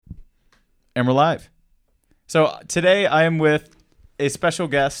And we're live. So today I am with a special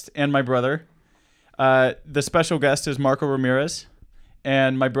guest and my brother. The special guest is Marco Ramirez,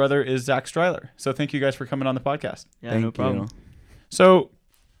 and my brother is Zach Stryler. So thank you guys for coming on the podcast. Yeah, Thank no problem. you. So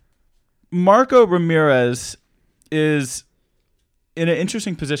Marco Ramirez is in an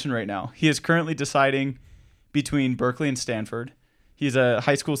interesting position right now. He is currently deciding between Berkeley and Stanford. He's a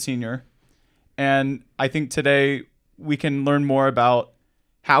high school senior. And I think today we can learn more about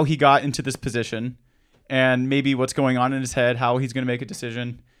how he got into this position and maybe what's going on in his head, how he's going to make a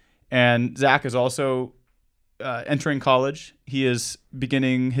decision. And Zach is also entering college. He is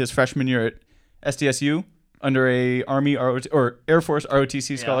beginning his freshman year at SDSU under a Army or Air Force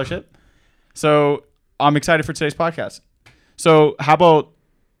ROTC scholarship. So I'm excited for today's podcast. So how about,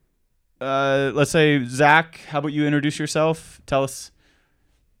 let's say, Zach, how about you introduce yourself? Tell us,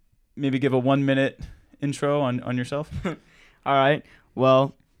 maybe give a 1 minute intro on yourself. All right.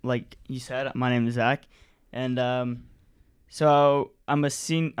 Well, like you said, my name is Zach, and so I'm the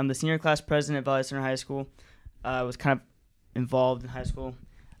senior class president at Valley Center High School. I was kind of involved in high school.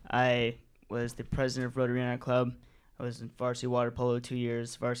 I was the president of Rotary United Club. I was in varsity water polo 2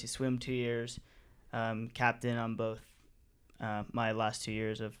 years, varsity swim 2 years, captain on both. My last 2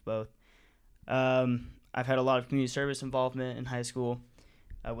 years of both. I've had a lot of community service involvement in high school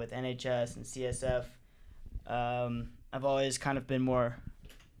with NHS and CSF. I've always kind of been more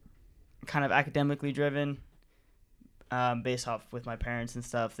kind of academically driven based off with my parents and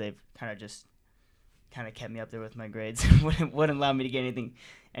stuff. They've kind of kept me up there with my grades. wouldn't allow me to get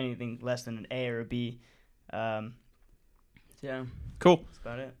anything less than an A or a B. So yeah. Cool. That's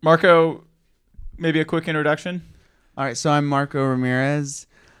about it. Marco, maybe a quick introduction. All right, so I'm Marco Ramirez.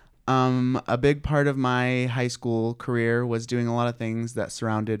 A big part of my high school career was doing a lot of things that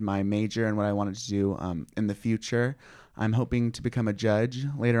surrounded my major and what I wanted to do in the future. I'm hoping to become a judge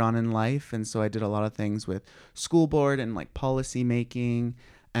later on in life, and so I did a lot of things with school board and like policy making,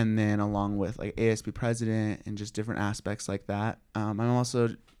 and then along with like ASB president and just different aspects like that. I'm also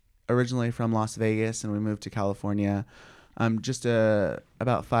originally from Las Vegas, and we moved to California just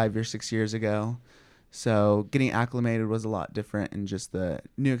about 5 or 6 years ago. So getting acclimated was a lot different, and just the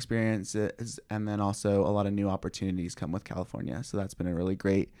new experiences, and then also a lot of new opportunities come with California. So that's been a really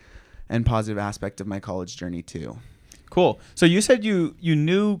great and positive aspect of my college journey too. Cool. So you said you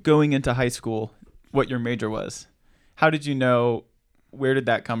knew going into high school what your major was. How did you know? Where did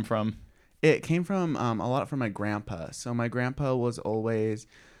that come from? It came from a lot from my grandpa. So my grandpa was always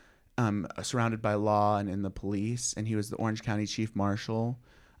surrounded by law and in the police, and he was the Orange County Chief Marshal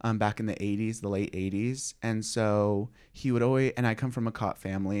back in the 80s, the late 80s. And so he would always, and I come from a cop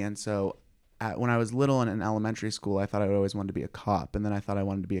family. And so when I was little and in elementary school, I thought I would always wanted to be a cop. And then I thought I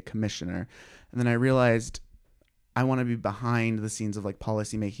wanted to be a commissioner. And then I realized I want to be behind the scenes of like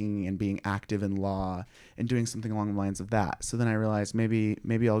policy making and being active in law and doing something along the lines of that. So then I realized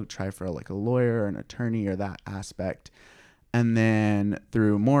maybe I'll try for like a lawyer or an attorney or that aspect. And then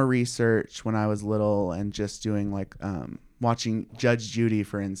through more research when I was little and just doing like watching Judge Judy,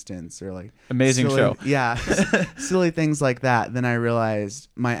 for instance, or like Amazing show. Yeah, silly things like that. Then I realized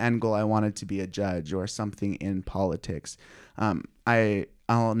my end goal, I wanted to be a judge or something in politics.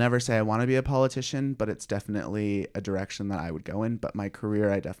 I'll never say I want to be a politician, but it's definitely a direction that I would go in. But my career,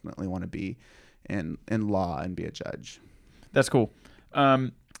 I definitely want to be in law and be a judge. That's cool.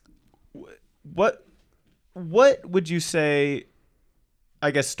 What would you say,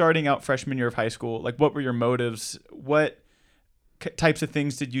 I guess, starting out freshman year of high school, like what were your motives? What types of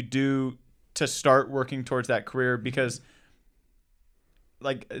things did you do to start working towards that career? Because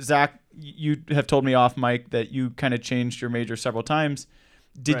like Zach, you have told me off mic that you kind of changed your major several times.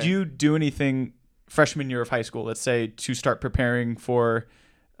 Did Right. you do anything freshman year of high school, let's say, to start preparing for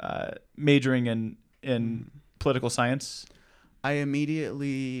majoring in political science? I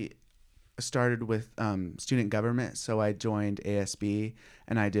immediately started with student government. So I joined ASB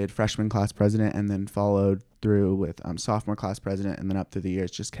and I did freshman class president, and then followed through with sophomore class president, and then up through the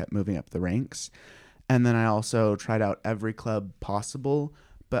years just kept moving up the ranks. And then I also tried out every club possible,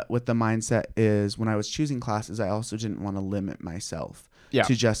 but with the mindset is when I was choosing classes, I also didn't want to limit myself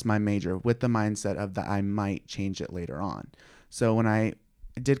to just my major, with the mindset of that I might change it later on. So when I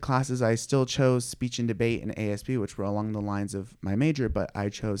did classes, I still chose speech and debate and ASB, which were along the lines of my major, but I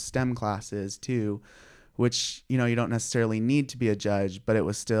chose STEM classes too, which, you don't necessarily need to be a judge, but it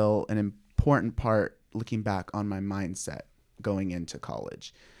was still an important part looking back on my mindset going into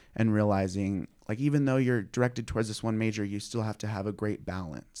college and realizing, like, even though you're directed towards this one major, you still have to have a great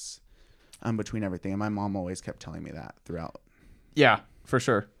balance between everything. And my mom always kept telling me that throughout. Yeah, for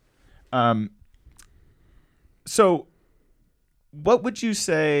sure. So what would you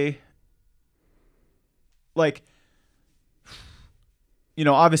say, like,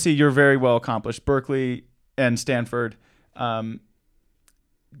 obviously you're very well accomplished, Berkeley and Stanford.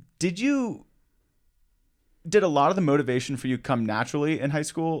 Did a lot of the motivation for you come naturally in high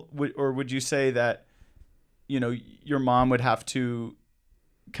school, or would you say that, your mom would have to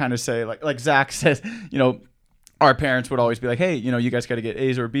kind of say, like Zach says, our parents would always be like, hey, you guys got to get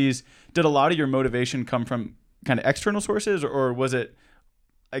A's or B's. Did a lot of your motivation come from kind of external sources, or was it,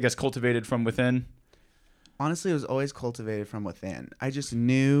 I guess, cultivated from within? Honestly, it was always cultivated from within. I just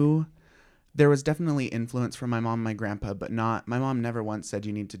knew there was definitely influence from my mom and my grandpa, but my mom never once said,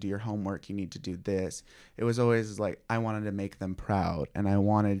 you need to do your homework, you need to do this. It was always like, I wanted to make them proud, and I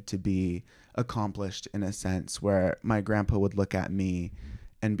wanted to be accomplished in a sense where my grandpa would look at me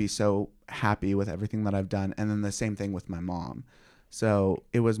and be so happy with everything that I've done. And then the same thing with my mom. So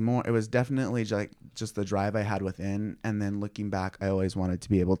it was definitely just the drive I had within. And then looking back, I always wanted to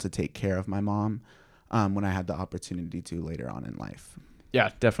be able to take care of my mom when I had the opportunity to later on in life. Yeah,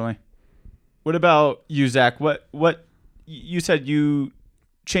 definitely. What about you, Zach? What you said you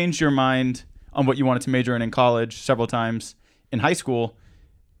changed your mind on what you wanted to major in college several times in high school.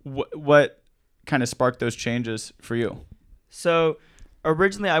 What kind of sparked those changes for you? So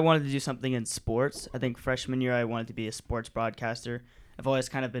originally, I wanted to do something in sports. I think freshman year, I wanted to be a sports broadcaster. I've always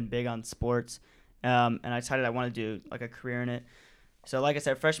kind of been big on sports, and I decided I wanted to do like a career in it. So like I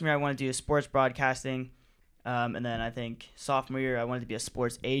said, freshman year, I wanted to do sports broadcasting, and then I think sophomore year, I wanted to be a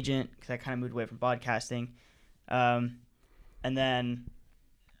sports agent because I kind of moved away from broadcasting. And then,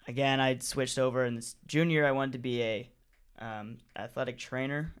 again, I switched over in this junior year, I wanted to be a athletic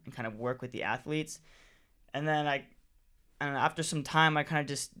trainer and kind of work with the athletes. And then after some time, I kind of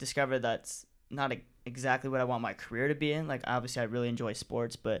just discovered that's not exactly what I want my career to be in. Like, obviously, I really enjoy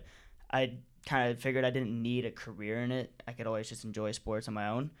sports, but I kind of figured I didn't need a career in it. I could always just enjoy sports on my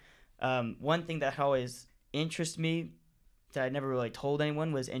own. One thing that always interested me that I never really told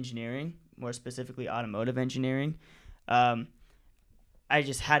anyone was engineering, more specifically automotive engineering. I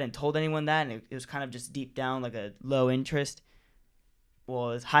just hadn't told anyone that, and it was kind of just deep down like a low interest. Well,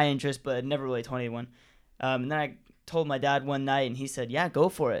 it was high interest, but I never really told anyone. And then I told my dad one night, and he said, yeah, go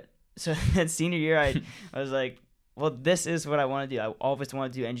for it. So then senior year, I was like, well, this is what I want to do. I always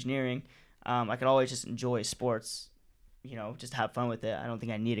wanted to do engineering. I could always just enjoy sports, just have fun with it. I don't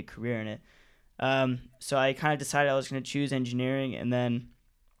think I need a career in it. So I kind of decided I was going to choose engineering, and then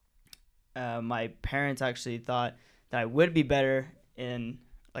my parents actually thought that I would be better in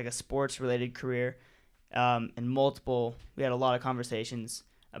like a sports-related career. And we had a lot of conversations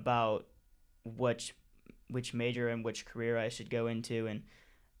about which major and which career I should go into, and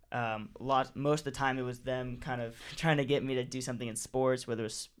most of the time it was them kind of trying to get me to do something in sports, whether it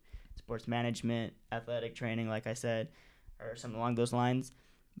was sports management, athletic training, like I said, or something along those lines.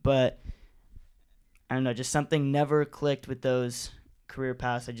 But I don't know, just something never clicked with those career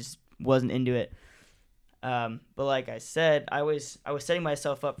paths. I just wasn't into it. But like I said, I was setting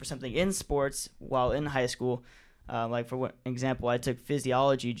myself up for something in sports while in high school. Like for example, I took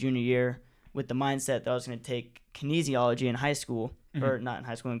physiology junior year with the mindset that I was going to take kinesiology in high school, or not in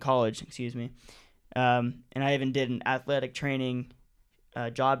high school, in college, excuse me. And I even did an athletic training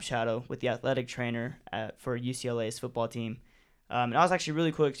job shadow with the athletic trainer for UCLA's football team. And that was actually a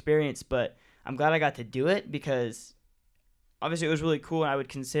really cool experience, but I'm glad I got to do it because obviously it was really cool and I would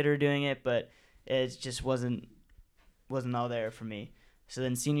consider doing it, but it just wasn't all there for me. So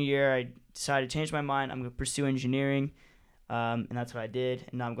then senior year, I decided to change my mind. I'm going to pursue engineering. And that's what I did.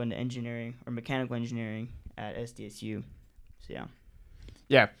 And now I'm going to engineering or mechanical engineering at SDSU. So, yeah.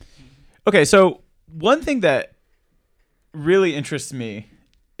 Yeah. Okay, so one thing that really interests me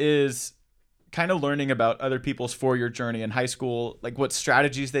is kind of learning about other people's four-year journey in high school, like what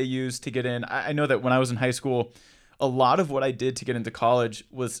strategies they use to get in. I know that when I was in high school, a lot of what I did to get into college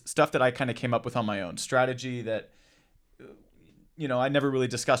was stuff that I kind of came up with on my own, strategy that I never really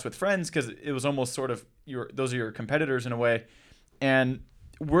discussed with friends because it was almost sort of those are your competitors in a way. And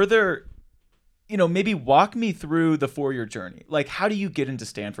were there, maybe walk me through the four-year journey. Like, how do you get into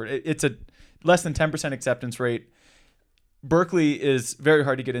Stanford? It's a less than 10% acceptance rate. Berkeley is very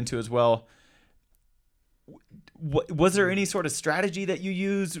hard to get into as well. Was there any sort of strategy that you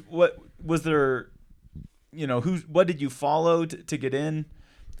used? What was there, what did you follow to get in?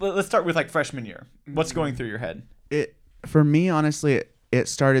 Let's start with like freshman year. What's going through your head? For me, honestly, it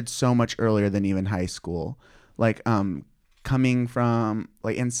started so much earlier than even high school. Like, coming from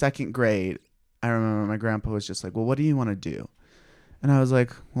like in second grade, I remember my grandpa was just like, well, what do you want to do? And I was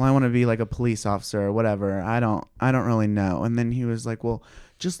like, well, I want to be like a police officer or whatever. I don't really know. And then he was like, well,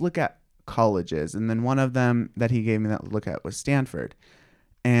 just look at colleges. And then one of them that he gave me that look at was Stanford.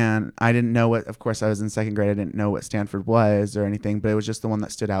 And I didn't know what, of course I was in second grade, I didn't know what Stanford was or anything, but it was just the one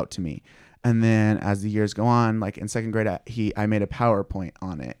that stood out to me. And then as the years go on, like in second grade, I made a PowerPoint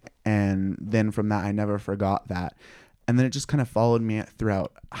on it. And then from that, I never forgot that. And then it just kind of followed me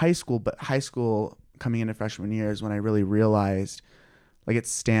throughout high school. But high school coming into freshman year is when I really realized, like,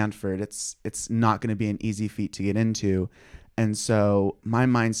 it's Stanford. It's not going to be an easy feat to get into. And so my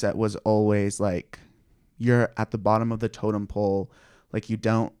mindset was always like, you're at the bottom of the totem pole. Like, you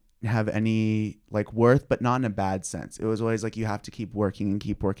don't have any like worth, but not in a bad sense. It was always like you have to keep working and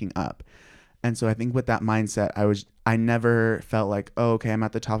keep working up. And so I think with that mindset, I never felt like, oh, okay, I'm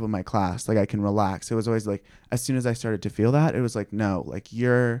at the top of my class, like I can relax. It was always like, as soon as I started to feel that, it was like, no, like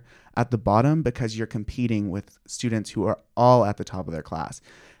you're at the bottom because you're competing with students who are all at the top of their class.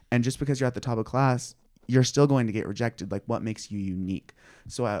 And just because you're at the top of class, you're still going to get rejected. Like, what makes you unique?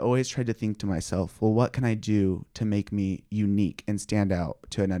 So I always tried to think to myself, well, what can I do to make me unique and stand out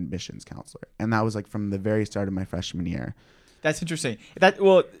to an admissions counselor? And that was like from the very start of my freshman year. That's interesting.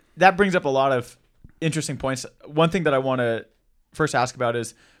 That brings up a lot of interesting points. One thing that I want to first ask about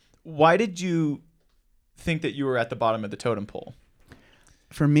is, why did you think that you were at the bottom of the totem pole?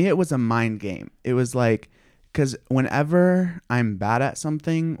 For me, it was a mind game. It was like, because whenever I'm bad at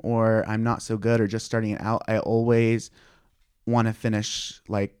something or I'm not so good or just starting out, I always want to finish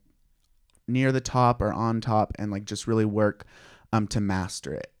like near the top or on top and like just really work to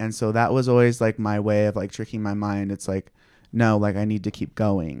master it. And so that was always like my way of like tricking my mind. It's like, no, like I need to keep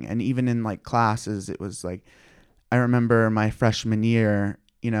going. And even in like classes, it was like, I remember my freshman year,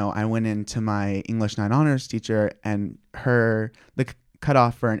 I went into my English 9 honors teacher, and the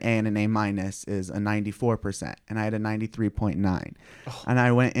cutoff for an A and an A minus is a 94%. And I had a 93.9. Oh. And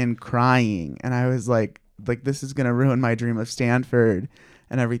I went in crying, and I was like, this is going to ruin my dream of Stanford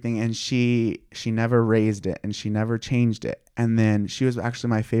and everything. And she never raised it, and she never changed it. And then she was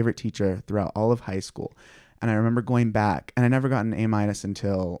actually my favorite teacher throughout all of high school. And I remember going back, and I never got an A minus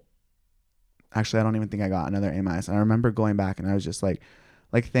until, actually, I don't even think I got another A minus. And I remember going back, and I was just like,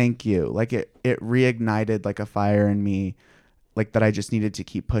 thank you. Like it reignited like a fire in me, like that I just needed to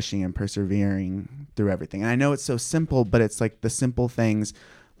keep pushing and persevering through everything. And I know it's so simple, but it's like the simple things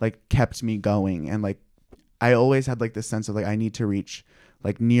like kept me going. And like, I always had like this sense of like, I need to reach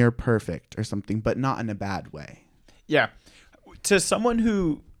like near perfect or something, but not in a bad way. Yeah. To someone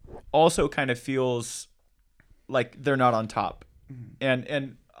who also kind of feels like they're not on top. Mm-hmm.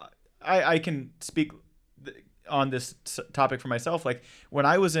 And I can speak on this topic for myself. Like when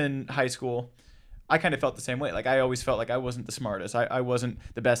I was in high school, I kind of felt the same way. Like I always felt like I wasn't the smartest. I wasn't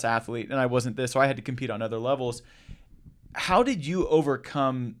the best athlete, and I wasn't this. So I had to compete on other levels. How did you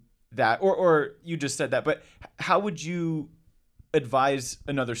overcome that? Or you just said that, but how would you advise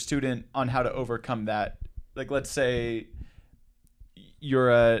another student on how to overcome that? Like, let's say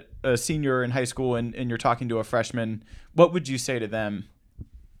you're a senior in high school and you're talking to a freshman. What would you say to them?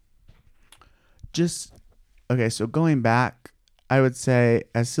 Okay, so going back, I would say,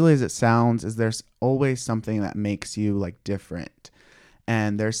 as silly as it sounds, is there's always something that makes you like different.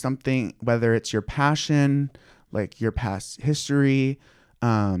 And there's something, whether it's your passion, like your past history,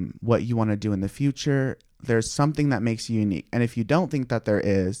 what you want to do in the future, there's something that makes you unique. And if you don't think that there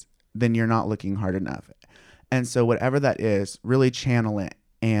is, then you're not looking hard enough. And so whatever that is, really channel it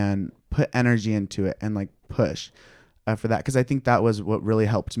and put energy into it and like push for that. Because I think that was what really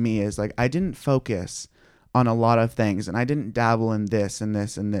helped me, is like I didn't focus on a lot of things, and I didn't dabble in this and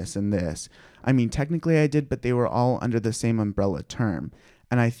this and this and this. I mean, technically I did, but they were all under the same umbrella term.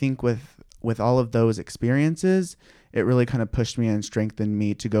 And I think with all of those experiences, it really kind of pushed me and strengthened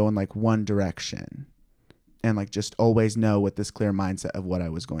me to go in like one direction and like just always know with this clear mindset of what I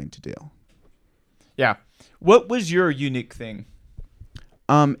was going to do. Yeah. What was your unique thing?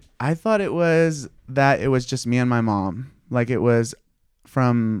 I thought it was that it was just me and my mom. Like it was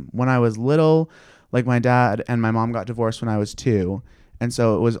from when I was little, like my dad and my mom got divorced when I was 2. And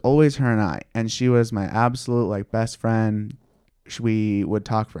so it was always her and I, and she was my absolute like best friend. We would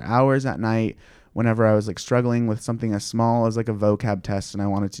talk for hours at night whenever I was like struggling with something as small as like a vocab test and I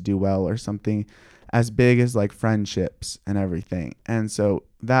wanted to do well, or something as big as like friendships and everything. And so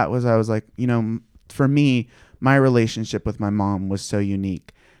I was like, for me, my relationship with my mom was so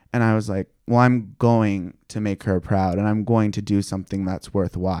unique. And I was like, well, I'm going to make her proud, and I'm going to do something that's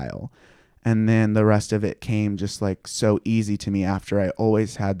worthwhile. And then the rest of it came just like so easy to me after I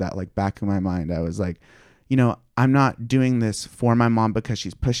always had that like back in my mind. I was like, I'm not doing this for my mom because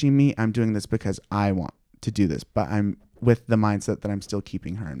she's pushing me. I'm doing this because I want to do this, but I'm with the mindset that I'm still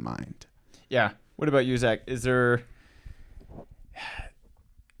keeping her in mind. Yeah. What about you, Zach?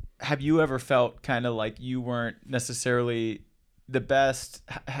 Have you ever felt kind of like you weren't necessarily the best?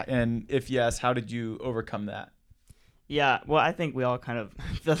 And if yes, how did you overcome that? Yeah, well, I think we all kind of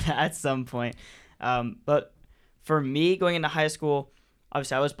feel that at some point. But for me, going into high school,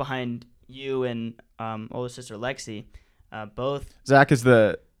 obviously I was behind you and older sister Lexi. Both. Zach is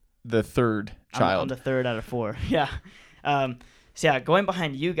the third child. I'm the third out of four. Yeah. So yeah, going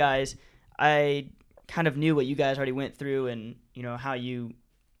behind you guys, I kind of knew what you guys already went through and how you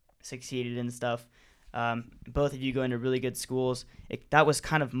succeeded and stuff. Both of you going to really good schools. That was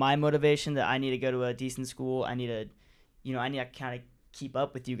kind of my motivation, that I need to go to a decent school. I need to kind of keep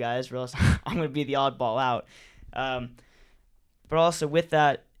up with you guys, or else I'm going to be the oddball out. But also with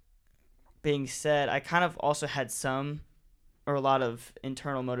that being said, I kind of also had a lot of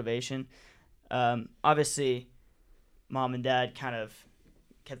internal motivation. Obviously, mom and dad kind of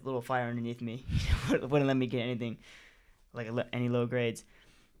kept a little fire underneath me. Wouldn't let me get anything, like any low grades.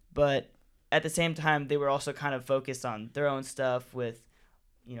 But at the same time, they were also kind of focused on their own stuff with,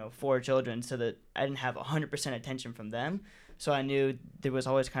 4 children, so that I didn't have 100% attention from them. So I knew there was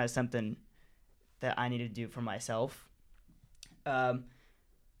always kind of something that I needed to do for myself. And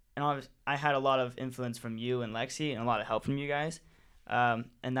I had a lot of influence from you and Lexi, and a lot of help from you guys. And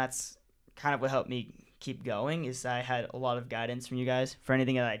that's kind of what helped me keep going, is I had a lot of guidance from you guys for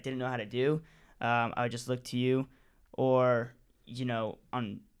anything that I didn't know how to do. I would just look to you, or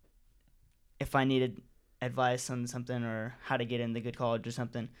on if I needed advice on something or how to get into good college or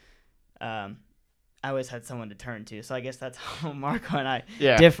something. I always had someone to turn to. So I guess that's how Marco and I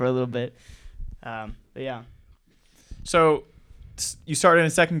differ a little bit. But yeah. So you started in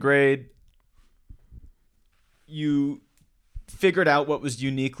second grade. You figured out what was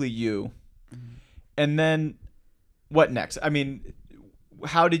uniquely you. And then what next? I mean,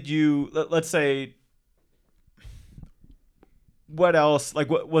 how did you, let's say, what else? Like,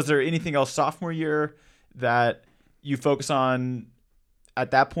 was there anything else sophomore year that you focus on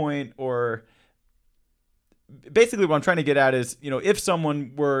at that point? Or basically what I'm trying to get at is, if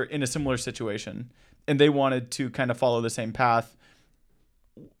someone were in a similar situation and they wanted to kind of follow the same path,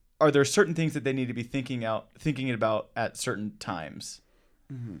 are there certain things that they need to be thinking about at certain times?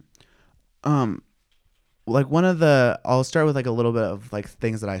 Mm-hmm. I'll start with like a little bit of like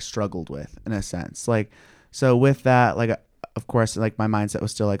things that I struggled with in a sense. Like, so with that, like, of course, like my mindset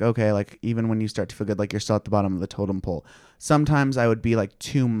was still like, okay, like even when you start to feel good, like you're still at the bottom of the totem pole. Sometimes I would be like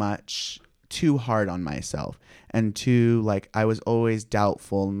too hard on myself, and I was always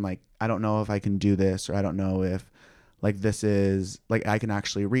doubtful and like, I don't know if I can do this, or I don't know if like this is like I can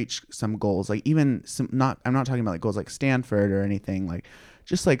actually reach some goals. Like even I'm not talking about like goals like Stanford or anything, like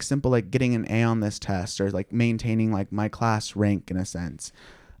just like simple, like getting an A on this test, or like maintaining like my class rank in a sense.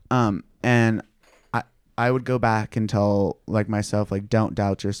 And I would go back and tell like myself, like, don't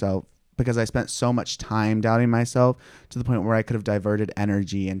doubt yourself, because I spent so much time doubting myself to the point where I could have diverted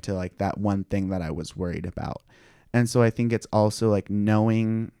energy into like that one thing that I was worried about. And so I think it's also like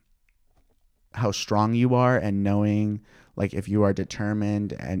knowing how strong you are, and knowing like if you are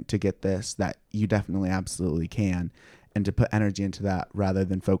determined and to get this, that you definitely absolutely can, and to put energy into that rather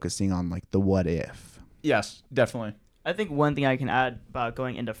than focusing on like the what if. Yes, definitely. I think one thing I can add about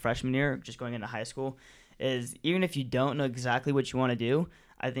going into freshman year, just going into high school, is even if you don't know exactly what you want to do,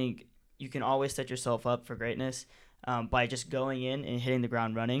 I think you can always set yourself up for greatness by just going in and hitting the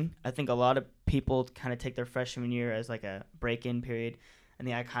ground running. I think a lot of people kind of take their freshman year as like a break-in period. I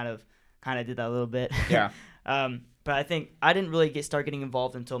think I kind of did that a little bit. Yeah. But I think I didn't really start getting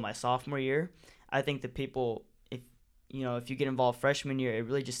involved until my sophomore year. I think that people, if you get involved freshman year, it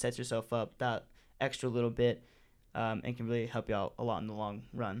really just sets yourself up that extra little bit, and can really help you out a lot in the long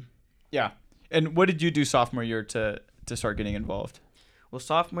run. Yeah. And what did you do sophomore year to start getting involved? Well,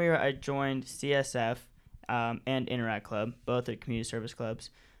 sophomore year, I joined CSF and Interact Club, both are community service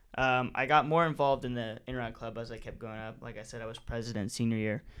clubs. I got more involved in the Interact Club as I kept going up. Like I said, I was president senior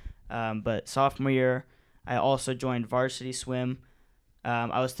year. But sophomore year, I also joined varsity swim.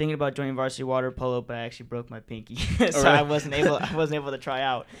 I was thinking about joining varsity water polo, but I actually broke my pinky, so I wasn't able to try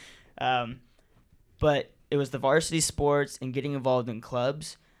out. But it was the varsity sports and getting involved in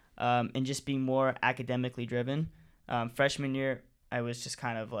clubs, and just being more academically driven. Freshman year, I was just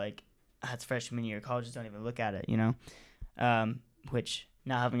kind of like, it's freshman year. Colleges don't even look at it, which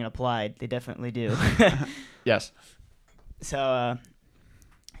now having it applied, they definitely do. Yes. So,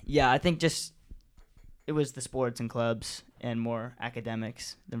 yeah, I think just it was the sports and clubs and more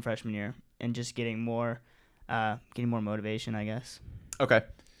academics than freshman year, and just getting more motivation, I guess. Okay.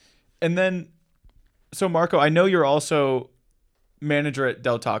 And then, so Marco, I know you're also manager at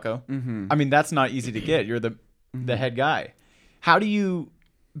Del Taco. Mm-hmm. I mean, that's not easy to get. You're the head guy. How do you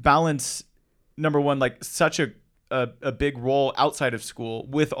balance, number one, like such a a big role outside of school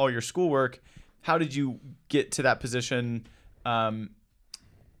with all your schoolwork. How did you get to that position? Where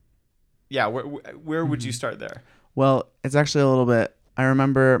would you start there? Well, it's actually a little bit. I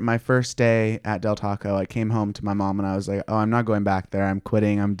remember my first day at Del Taco. I came home to my mom and I was like, "Oh, I'm not going back there. I'm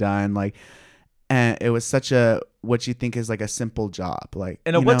quitting. I'm done." Like, and it was such a what you think is like a simple job. Like,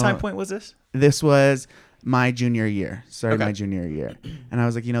 And at what time point was this? This was my junior year. Started Okay. my junior year, and I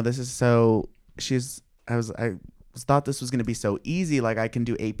was like, this is so. I thought this was going to be so easy. Like, I can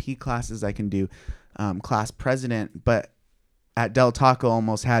do AP classes. I can do class president, but at Del Taco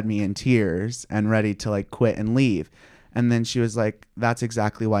almost had me in tears and ready to like quit and leave. And then she was like, "That's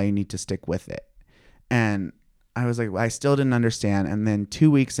exactly why you need to stick with it." And I was like, I still didn't understand. And then 2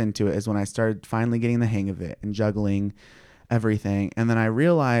 weeks into it is when I started finally getting the hang of it and juggling everything. And then I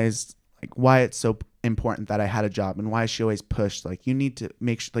realized like why it's so important that I had a job and why she always pushed like you need to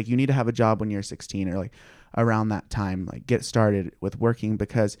make sure like you need to have a job when you're 16 or like around that time, like get started with working,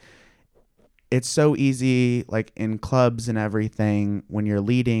 because it's so easy like in clubs and everything when you're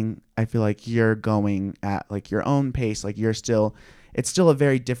leading. I feel like you're going at like your own pace. Like it's still a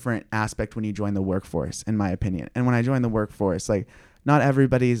very different aspect when you join the workforce, in my opinion. And when I joined the workforce, like not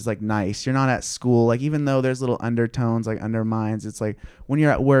everybody's like nice. You're not at school. Like even though there's little undertones, like undermines, it's like when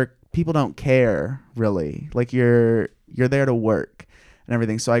you're at work, people don't care really. Like you're there to work and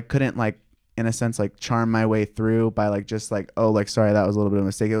everything. So I couldn't like, in a sense, like charm my way through by like just like, oh, like sorry, that was a little bit of a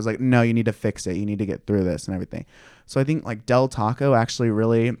mistake. It was like, no, you need to fix it. You need to get through this and everything. So I think like Del Taco actually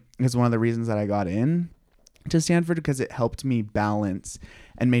really is one of the reasons that I got in to Stanford, because it helped me balance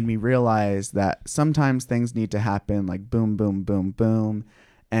and made me realize that sometimes things need to happen like boom, boom, boom, boom.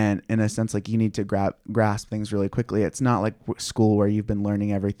 And in a sense, like you need to grasp things really quickly. It's not like school where you've been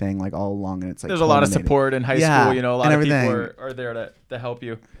learning everything like all along, and it's like there's a lot of support in high school. A lot of people are there to help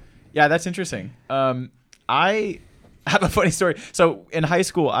you. Yeah, that's interesting. I have a funny story. So in high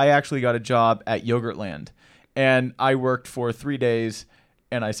school, I actually got a job at Yogurtland, and I worked for 3 days,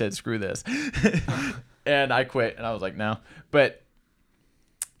 and I said, "Screw this," and I quit. And I was like, "No." But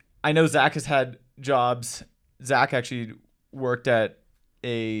I know Zach has had jobs. Zach actually worked at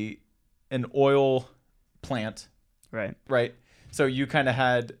an oil plant, right? So you kind of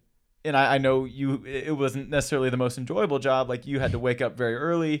had, and I know it wasn't necessarily the most enjoyable job. Like you had to wake up very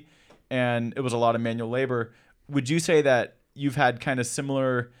early, and it was a lot of manual labor. Would you say that you've had kind of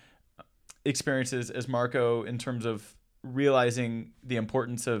similar experiences as Marco in terms of realizing the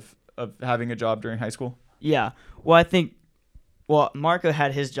importance of having a job during high school? Yeah. Well, I think, Marco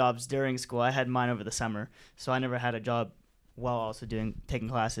had his jobs during school. I had mine over the summer, so I never had a job while also taking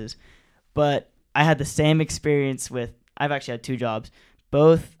classes. But I had the same experience I've actually had 2 jobs.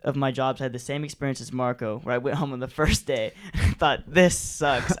 Both of my jobs had the same experience as Marco, where I went home on the first day and I thought, this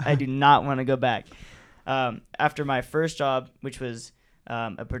sucks. I do not want to go back. After my first job, which was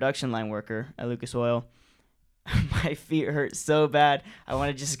a production line worker at Lucas Oil, my feet hurt so bad. I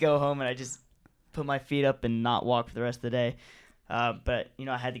wanted to just go home and I just put my feet up and not walk for the rest of the day. But,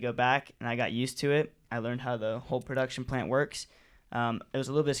 I had to go back and I got used to it. I learned how the whole production plant works. It was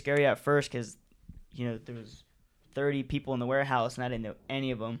a little bit scary at first because, there was 30 people in the warehouse and I didn't know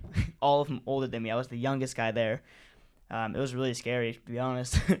any of them. All of them older than me. I was the youngest guy there. It was really scary, to be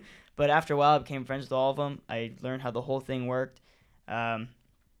honest. But after a while, I became friends with all of them. I learned how the whole thing worked. And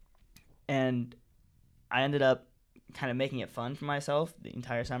I ended up kind of making it fun for myself the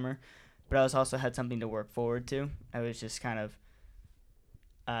entire summer. But I also had something to work forward to. I was just kind of,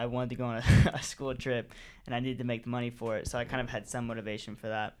 I wanted to go on a school trip, and I needed to make the money for it. So I kind of had some motivation for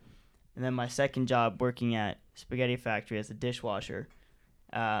that. And then my second job, working at Spaghetti Factory as a dishwasher,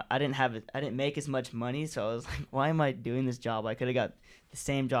 I didn't make as much money, so I was like, why am I doing this job? I could have got the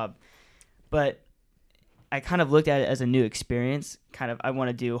same job. But I kind of looked at it as a new experience. I want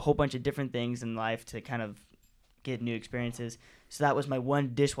to do a whole bunch of different things in life to kind of get new experiences. So that was my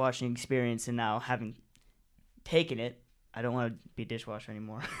one dishwashing experience, and now having taken it, I don't want to be a dishwasher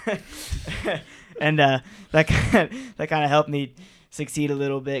anymore. And that kind of helped me succeed a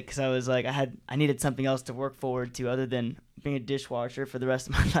little bit, because I was like, I needed something else to work forward to other than being a dishwasher for the rest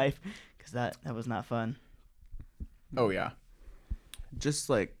of my life, because that was not fun. Oh yeah. Just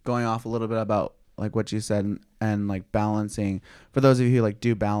like going off a little bit about like what you said and like balancing, for those of you who like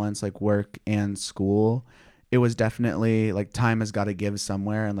do balance like work and school, it was definitely like time has got to give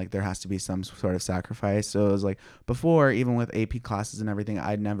somewhere, and like there has to be some sort of sacrifice. So it was like before, even with AP classes and everything,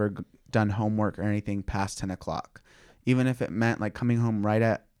 I'd never done homework or anything past 10 o'clock. Even if it meant like coming home right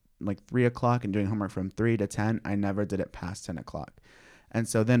at like 3 o'clock and doing homework from 3 to 10, I never did it past 10 o'clock. And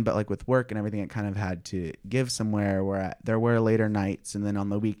so then, but like with work and everything, it kind of had to give somewhere where there were later nights. And then on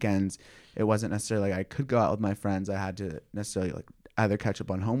the weekends, it wasn't necessarily like I could go out with my friends. I had to necessarily like either catch up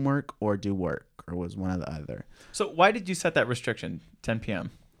on homework or do work, or was one or the other. So why did you set that restriction, 10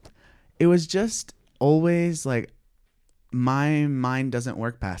 p.m.? It was just always like my mind doesn't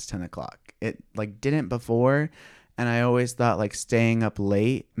work past 10 o'clock. It like didn't before. And I always thought like staying up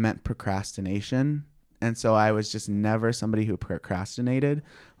late meant procrastination. And so I was just never somebody who procrastinated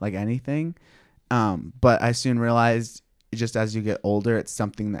like anything. But I soon realized just as you get older, it's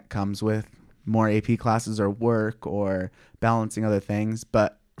something that comes with more AP classes or work or balancing other things.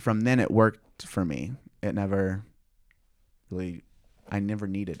 But from then it worked for me. It never really, I never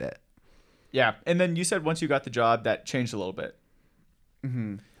needed it. Yeah. And then you said once you got the job, that changed a little bit.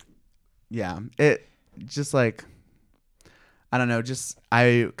 Mm-hmm. Yeah. It just like, I don't know,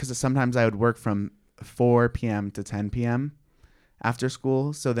 because sometimes I would work from 4 p.m. to 10 p.m. after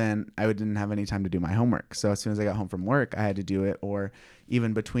school. So then I didn't have any time to do my homework. So as soon as I got home from work, I had to do it. Or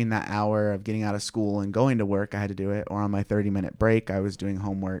even between that hour of getting out of school and going to work, I had to do it. Or on my 30-minute break, I was doing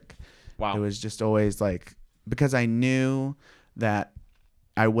homework. Wow. It was just always like, because I knew that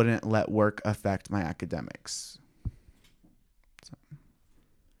I wouldn't let work affect my academics.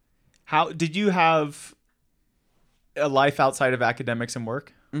 How did you have a life outside of academics and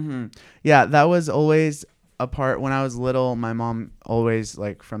work? Mm-hmm. Yeah, that was always a part. When I was little, my mom always,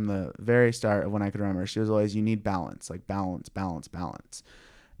 like from the very start of when I could remember, she was always, you need balance, like balance, balance, balance.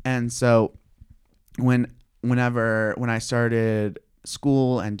 And so when I started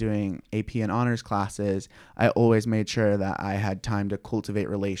school and doing AP and honors classes, I always made sure that I had time to cultivate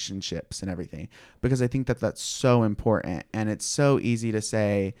relationships and everything, because I think that that's so important. And it's so easy to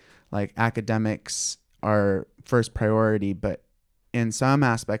say like academics are first priority, but in some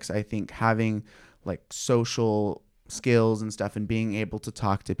aspects, I think having like social skills and stuff and being able to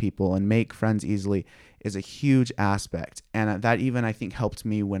talk to people and make friends easily is a huge aspect. And that even I think helped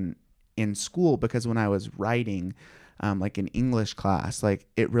me when in school, because when I was writing like in English class, like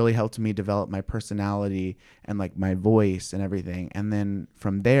it really helped me develop my personality and like my voice and everything. And then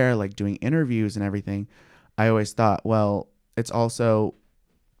from there, like doing interviews and everything, I always thought, well, it's also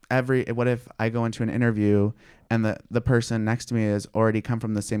what if I go into an interview and the person next to me has already come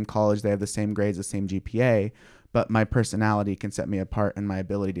from the same college, they have the same grades, the same GPA, but my personality can set me apart and my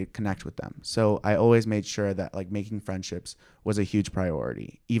ability to connect with them. So I always made sure that like making friendships was a huge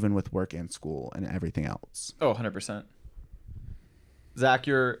priority, even with work and school and everything else. Oh, 100%. Zach,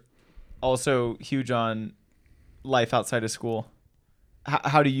 you're also huge on life outside of school.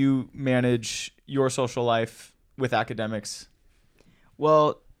 How do you manage your social life with academics?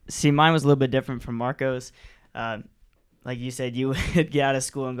 Well, see, mine was a little bit different from Marco's. Like you said, you would get out of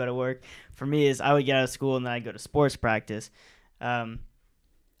school and go to work. For me, is I would get out of school and then I'd go to sports practice.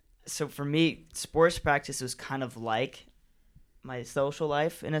 So for me, sports practice was kind of like my social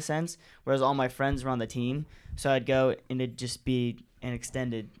life in a sense, whereas all my friends were on the team. So I'd go and it'd just be an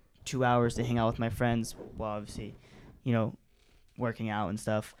extended 2 hours to hang out with my friends while obviously, working out and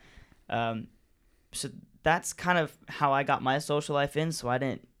stuff. So that's kind of how I got my social life in. So I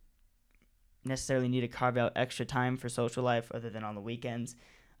didn't necessarily need to carve out extra time for social life other than on the weekends.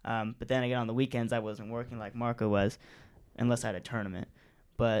 But then again, on the weekends, I wasn't working like Marco was unless I had a tournament.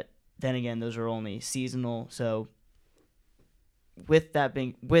 But then again, those are only seasonal. So with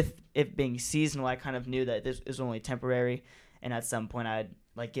it being seasonal, I kind of knew that this is only temporary. And at some point, I'd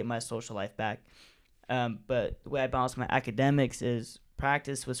like get my social life back. But the way I balanced my academics is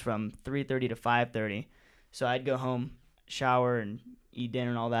practice was from 3:30 to 5:30. So I'd go home, shower, and eat dinner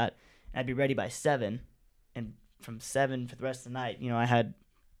and all that. And I'd be ready by 7. And from 7 for the rest of the night, I had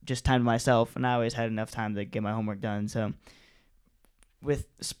just time to myself. And I always had enough time to get my homework done. So with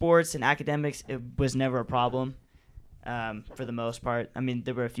sports and academics, it was never a problem for the most part. I mean,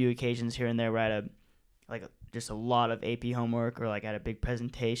 there were a few occasions here and there where I had just a lot of AP homework or like I had a big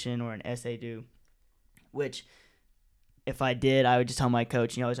presentation or an essay due, which if I did, I would just tell my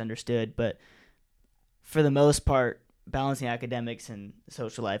coach, and he always understood. But for the most part, balancing academics and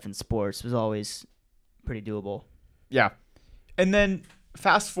social life and sports was always pretty doable. Yeah. And then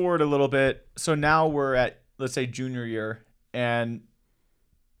fast forward a little bit. So now we're at, let's say, junior year, and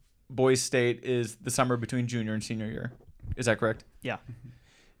Boys State is the summer between junior and senior year. Is that correct? Yeah.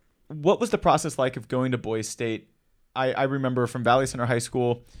 What was the process like of going to Boys State? I remember from Valley Center High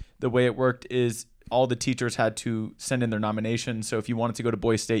School, the way it worked is all the teachers had to send in their nominations. So if you wanted to go to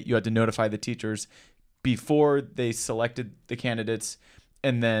Boys State, you had to notify the teachers before they selected the candidates,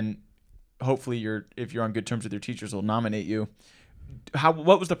 and then hopefully if you're on good terms with your teachers, they'll nominate you.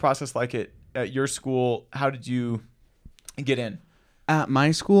 What was the process like at your school? How did you get in? At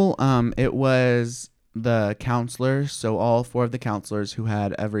my school, it was the counselors. So all 4 of the counselors who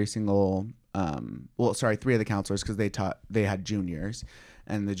had every single, 3 of the counselors because they had juniors,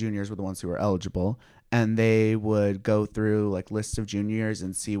 and the juniors were the ones who were eligible. And they would go through like lists of juniors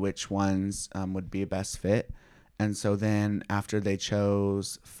and see which ones would be a best fit. And so then after they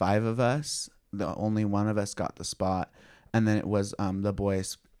chose 5 of us, the only one of us got the spot. And then it was the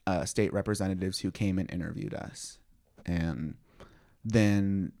boys' state representatives who came and interviewed us. And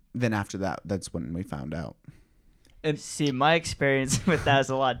then after that, that's when we found out. And see, my experience with that is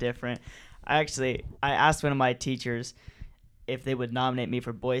a lot different. I asked one of my teachers if they would nominate me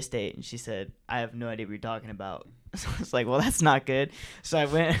for Boys State, and she said, I have no idea what you're talking about. So I was like, well, that's not good. So I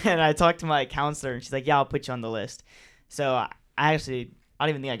went and I talked to my counselor, and she's like, yeah, I'll put you on the list. So I don't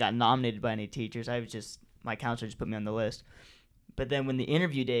even think I got nominated by any teachers. My counselor just put me on the list. But then when the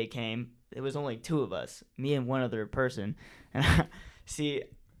interview day came, it was only 2 of us, me and one other person. And see,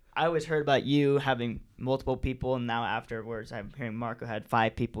 I always heard about you having multiple people, and now afterwards I'm hearing Marco had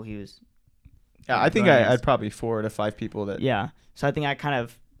 5 people he was. Yeah, I think I had probably 4 to 5 people that. Yeah, so I think I kind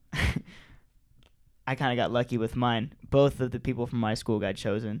of got lucky with mine. Both of the people from my school got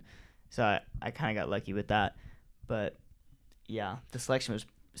chosen, so I kind of got lucky with that. But yeah, the selection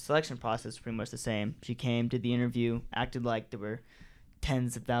process was pretty much the same. She came, did the interview, acted like there were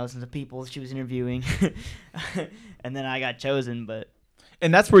tens of thousands of people she was interviewing, and then I got chosen.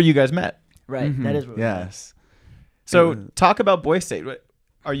 And that's where you guys met. Right, Mm-hmm. that is where we met. Yes. So talk about Boys State.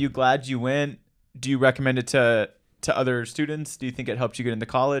 Are you glad you went? Do you recommend it to other students? Do you think it helped you get into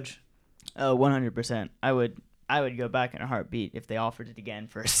college? 100%. I would go back in a heartbeat if they offered it again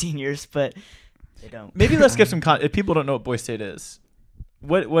for seniors, but they don't. Maybe let's give some if people don't know what Boys State is.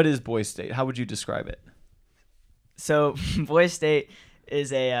 What is Boys State? How would you describe it? So Boys State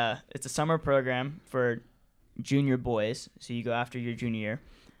is it's a summer program for junior boys. So you go after your junior year.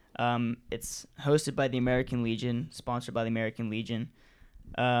 It's hosted by the American Legion, sponsored by the American Legion,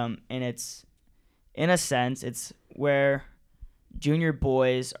 and it's, in a sense, it's where junior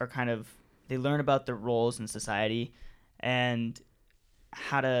boys are they learn about their roles in society and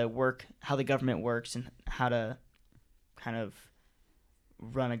how the government works, and how to kind of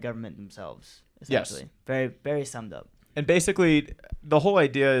run a government themselves, essentially. Yes. Very, very summed up. And basically, the whole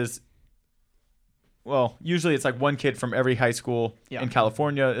idea is, well, usually it's like one kid from every high school in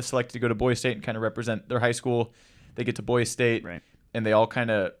California is selected to go to Boys State and kind of represent their high school. They get to Boys State, Right. and they all kind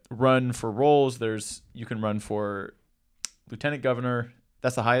of run for roles. You can run for lieutenant governor.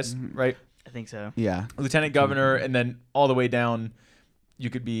 That's the highest, right? I think so. Yeah. Lieutenant governor, and then all the way down, you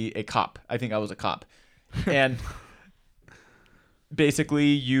could be a cop. I think I was a cop. And basically,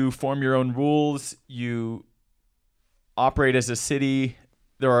 you form your own rules. You operate as a city.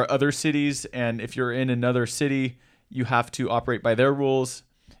 There are other cities, and if you're in another city, you have to operate by their rules.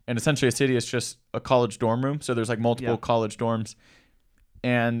 And essentially, a city is just a college dorm room. So there's like multiple college dorms,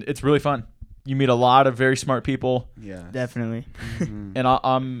 and it's really fun. You meet a lot of very smart people. Yeah. Definitely. Mm-hmm. And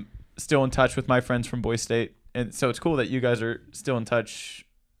I'm still in touch with my friends from Boys State, and so it's cool that you guys are still in touch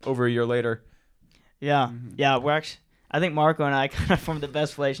over a year later. Yeah. Mm-hmm. Yeah. I think Marco and I kind of formed the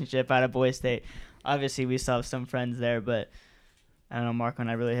best relationship out of Boys State. Obviously, we still have some friends there, but I don't know, Marco and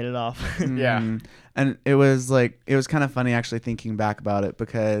I really hit it off. Yeah. Mhm. And it was kind of funny actually thinking back about it,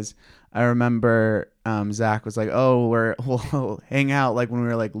 because I remember Zach was like, oh, we'll hang out like when we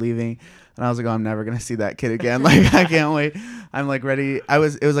were like leaving. And I was like, oh, I'm never going to see that kid again. Like, I can't wait. I'm like ready. It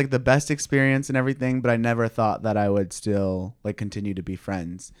was like the best experience and everything, but I never thought that I would still like continue to be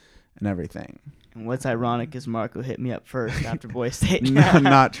friends and everything. And what's ironic is Marco hit me up first after Boys State. No,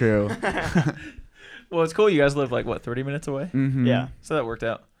 not true. Well, it's cool. You guys live like, what, 30 minutes away? Mm-hmm. Yeah. So that worked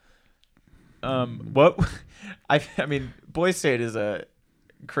out. What? I mean, Boys State is a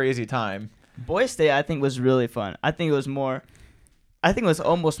crazy time. Boys State, I think, was really fun. I think it was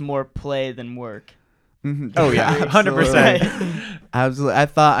almost more play than work. Mm-hmm. Oh, yeah. 100%. Absolutely.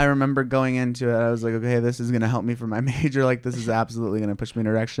 I remember going into it, I was like, okay, this is going to help me for my major. Like, this is absolutely going to push me in a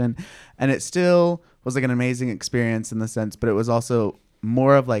direction. And it still was like an amazing experience in the sense, but it was also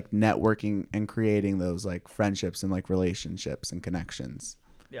more of like networking and creating those like friendships and like relationships and connections.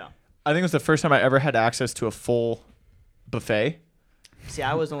 Yeah. I think it was the first time I ever had access to a full buffet. See,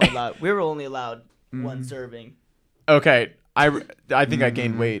 I was only allowed. We were only allowed one serving. Okay. I think I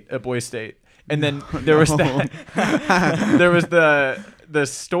gained weight at Boys State. And then there was there was the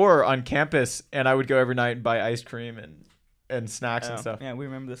store on campus, and I would go every night and buy ice cream and snacks and stuff. Yeah, we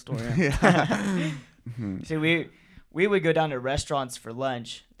remember the story. Yeah. See, we would go down to restaurants for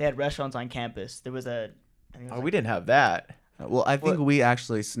lunch. They had restaurants on campus. There was We didn't have that. Well, I think What- we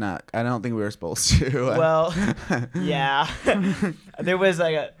actually snuck. I don't think we were supposed to. Well, yeah.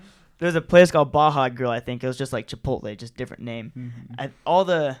 There's a place called Baja Grill, I think. It was just like Chipotle, just different name. Mhm. And all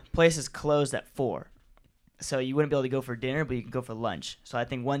the places closed at 4. So you wouldn't be able to go for dinner, but you could go for lunch. So I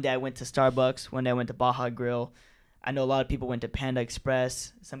think one day I went to Starbucks, one day I went to Baja Grill. I know a lot of people went to Panda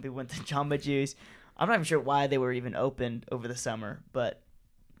Express. Some people went to Jamba Juice. I'm not even sure why they were even opened over the summer, but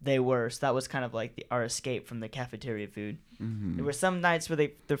they were. So that was kind of like our escape from the cafeteria food. Mhm. There were some nights where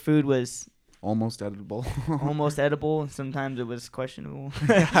their food was Almost edible. almost edible, and sometimes it was questionable.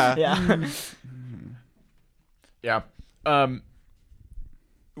 Yeah. Yeah. Yeah.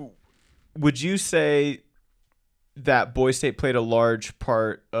 Would you say that Boys State played a large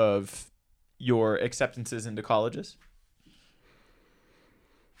part of your acceptances into colleges?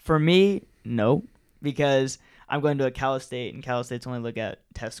 For me, no, because I'm going to a Cal State, and Cal State's only look at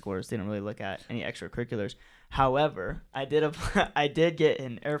test scores. They don't really look at any extracurriculars. However, I did get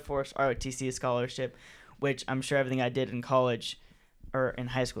an Air Force ROTC scholarship, which I'm sure everything I did in college, or in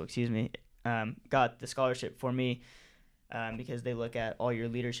high school, got the scholarship for me, because they look at all your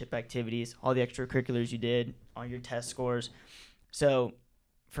leadership activities, all the extracurriculars you did, all your test scores. So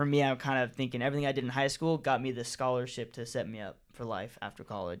for me, I'm kind of thinking everything I did in high school got me the scholarship to set me up for life after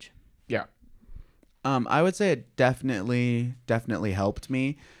college. Yeah. I would say it definitely helped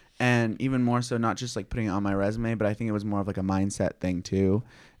me, and even more so, not just like putting it on my resume, but I think it was more of like a mindset thing too.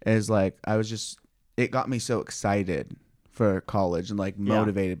 Is like it got me so excited for college and like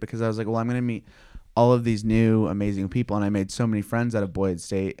motivated because I was like, well, I'm gonna meet all of these new amazing people, and I made so many friends out of Boyd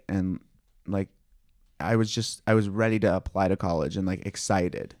State, and like I was ready to apply to college and like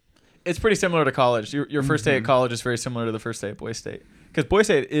excited. It's pretty similar to college. Your first day at college is very similar to the first day at Boys State, because Boys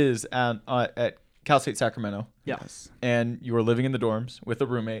State is at Cal State Sacramento. Yeah. Yes. And you were living in the dorms with a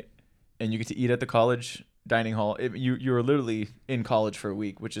roommate, and you get to eat at the college dining hall. You were literally in college for a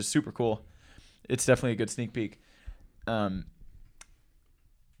week, which is super cool. It's definitely a good sneak peek.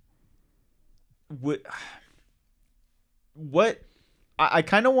 What I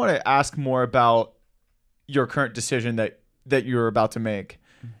kind of want to ask more about your current decision that you're about to make.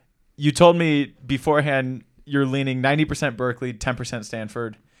 You told me beforehand you're leaning 90% Berkeley, 10%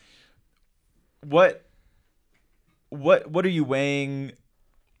 Stanford. What are you weighing?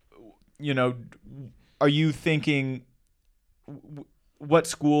 You know, are you thinking what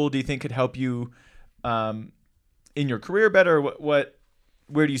school do you think could help you in your career better?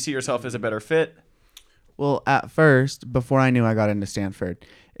 Where do you see yourself as a better fit? Well, at first, before I knew I got into Stanford,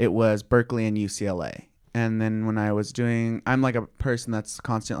 it was Berkeley and UCLA. And then when I was I'm like a person that's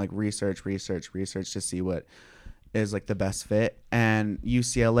constant like research to see what is like the best fit. And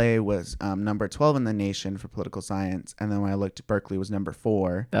UCLA was number 12 in the nation for political science. And then when I looked, Berkeley was number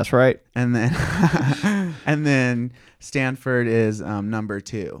 4. That's right. And then and then Stanford is number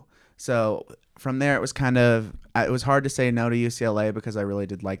 2. So from there, it was hard to say no to UCLA because I really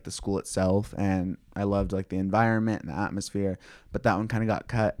did like the school itself and I loved like the environment and the atmosphere, but that one kind of got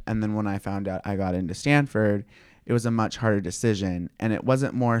cut. And then when I found out I got into Stanford, it was a much harder decision. And it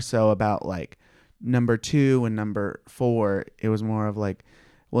wasn't more so about like number 2 and number 4. It was more of like,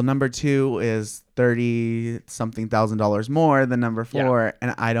 well, number 2 is $30-something thousand more than number 4. Yeah.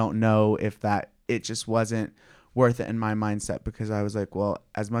 And I don't know if it just wasn't worth it in my mindset because I was like, well,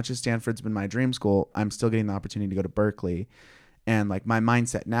 as much as Stanford's been my dream school, I'm still getting the opportunity to go to Berkeley. And like my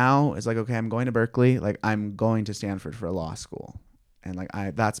mindset now is like, okay, I'm going to Berkeley. Like I'm going to Stanford for law school. And like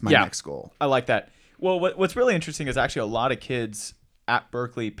that's my next goal. I like that. Well, what's really interesting is actually a lot of kids at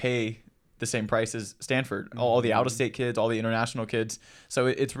Berkeley pay the same price as Stanford. Mm-hmm. All the out-of-state kids, all the international kids. So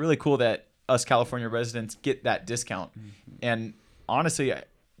it's really cool that us California residents get that discount. Mm-hmm. And honestly,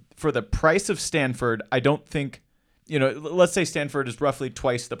 for the price of Stanford, I don't think, let's say Stanford is roughly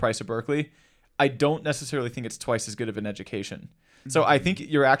twice the price of Berkeley. I don't necessarily think it's twice as good of an education. Mm-hmm. So I think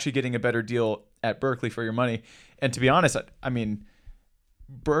you're actually getting a better deal at Berkeley for your money. And to be honest, I mean,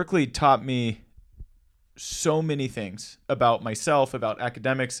 Berkeley taught me so many things about myself, about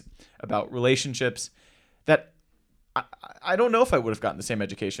academics, about relationships that I don't know if I would have gotten the same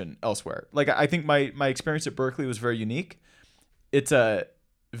education elsewhere. Like, I think my experience at Berkeley was very unique. It's a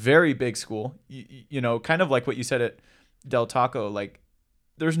very big school, kind of like what you said at Del Taco. Like,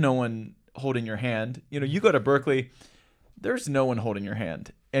 there's no one holding your hand. You go to Berkeley, there's no one holding your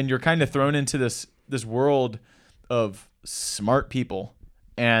hand, and you're kind of thrown into this world of smart people,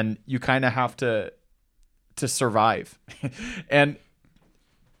 and you kind of have to survive. And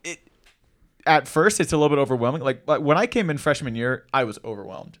at first it's a little bit overwhelming. Like when I came in freshman year, I was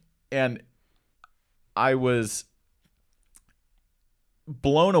overwhelmed, and I was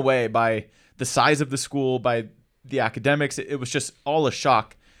blown away by the size of the school, by the academics. It was just all a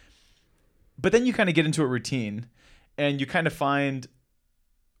shock. But then you kind of get into a routine, and you kind of find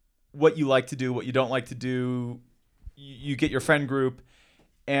what you like to do, what you don't like to do. You get your friend group,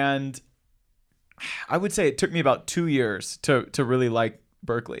 and I would say it took me about 2 years to really like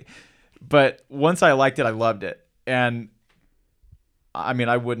Berkeley. But once I liked it, I loved it. And I mean,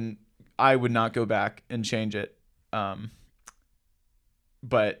 I would not go back and change it.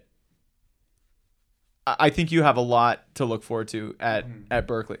 But I think you have a lot to look forward to at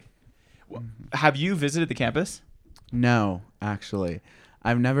Berkeley. Have you visited the campus? No, actually.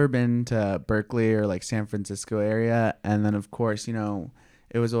 I've never been to Berkeley or like San Francisco area. And then, of course, you know,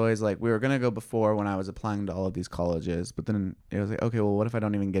 it was always like we were going to go before when I was applying to all of these colleges. But then it was like, okay, well, what if I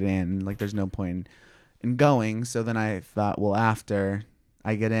don't even get in? Like, there's no point in going. So then I thought, well, after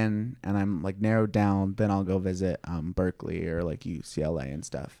I get in and I'm like narrowed down, then I'll go visit Berkeley or like UCLA and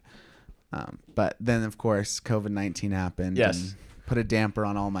stuff. But then, of course, COVID-19 happened. Yes. And put a damper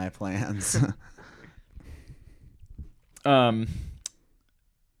on all my plans.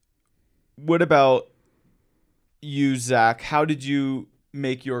 What about you, Zach? How did you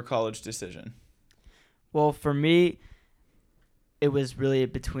make your college decision? Well, for me, it was really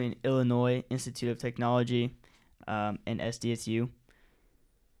between Illinois Institute of Technology and SDSU.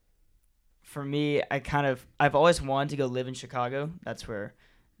 For me, I've always wanted to go live in Chicago. That's where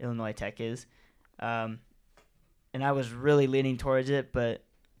Illinois Tech is. And I was really leaning towards it, but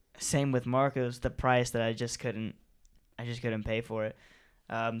same with Mark, it was the price that I just couldn't pay for it.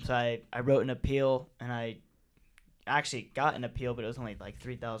 So I wrote an appeal, and I actually got an appeal, but it was only like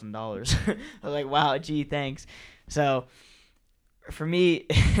 $3,000. I was like, wow, gee, thanks. So for me,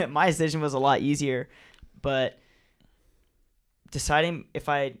 my decision was a lot easier, but deciding if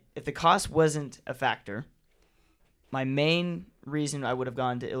the cost wasn't a factor, my main reason I would have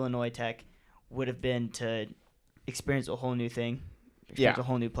gone to Illinois Tech would have been to experience a whole new thing, a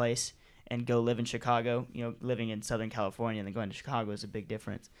whole new place, and go live in Chicago. You know, living in Southern California and then going to Chicago is a big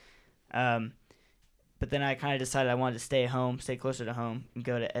difference. But then I kind of decided I wanted to stay closer to home, and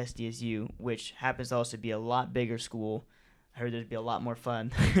go to SDSU, which happens to also be a lot bigger school. I heard there'd be a lot more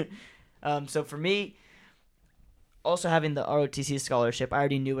fun. So for me, also having the ROTC scholarship, I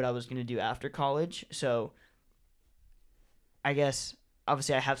already knew what I was going to do after college. So I guess,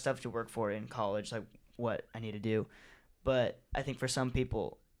 obviously, I have stuff to work for in college, like what I need to do. But I think for some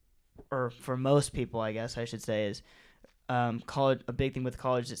people, or for most people, I guess I should say, is college. A big thing with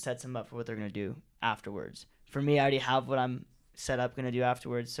college that sets them up for what they're going to do afterwards. For me, I already have what I'm set up going to do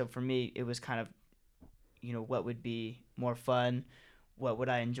afterwards. So for me, it was kind of, you know, what would be more fun, what would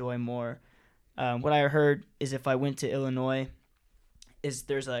I enjoy more. What I heard is if I went to Illinois, is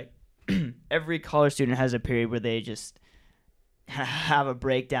there's like every college student has a period where they just have a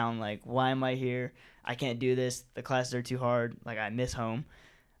breakdown, like, why am I here? I can't do this. The classes are too hard. Like, I miss home.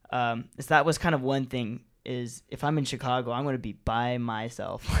 So that was kind of one thing, is if I'm in Chicago, I'm going to be by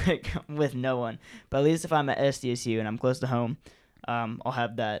myself, like with no one. But at least if I'm at SDSU and I'm close to home, I'll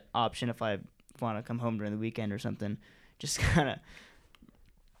have that option if I want to come home during the weekend or something. Just kind of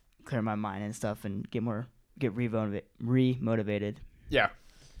clear my mind and stuff and get re-motivated. Yeah.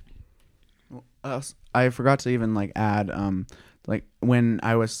 I forgot to even like add, like when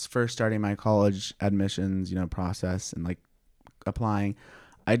I was first starting my college admissions, you know, process and like applying,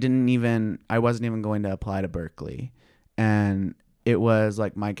 I wasn't even going to apply to Berkeley. And it was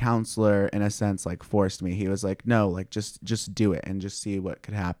like my counselor, in a sense, like forced me. He was like, no, like just do it and just see what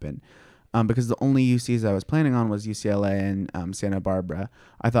could happen. Because the only UCs I was planning on was UCLA and Santa Barbara.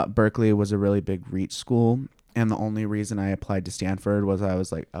 I thought Berkeley was a really big reach school. And the only reason I applied to Stanford was I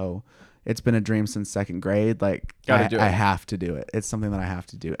was like, oh, it's been a dream since second grade. Like, I have to do it. It's something that I have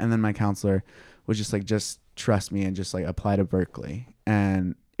to do. And then my counselor was just like, just trust me and just like apply to Berkeley.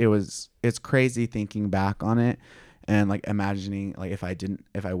 And it's crazy thinking back on it and like imagining like if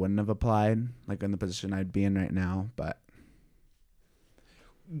I wouldn't have applied, like in the position I'd be in right now. But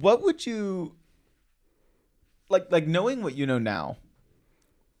what would you like knowing what you know now,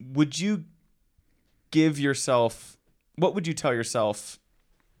 would you what would you tell yourself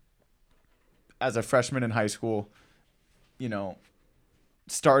as a freshman in high school, you know,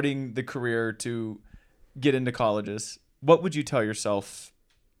 starting the career to get into colleges? What would you tell yourself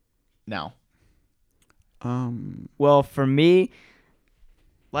now? Well, for me,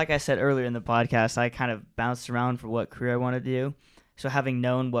 like I said earlier in the podcast, I kind of bounced around for what career I wanted to do. So having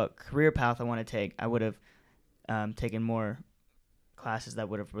known what career path I want to take, I would have taken more classes that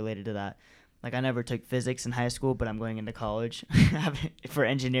would have related to that. Like, I never took physics in high school, but I'm going into college for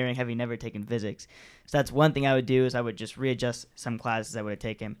engineering, having never taken physics. So that's one thing I would do, is I would just readjust some classes I would have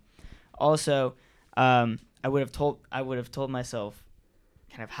taken. Also, I I would have told myself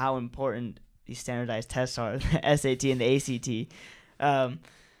kind of how important these standardized tests are, the SAT and the ACT.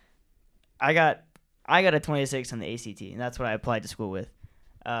 I got a 26 on the ACT, and that's what I applied to school with.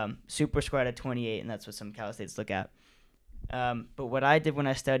 Super score at a 28, and that's what some Cal States look at. But what I did when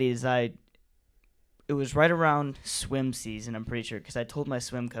I studied is it was right around swim season, I'm pretty sure, because I told my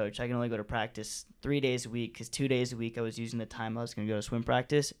swim coach I can only go to practice 3 days a week, because 2 days a week I was using the time I was going to go to swim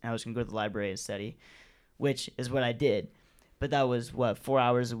practice, and I was going to go to the library and study, which is what I did. But that was, 4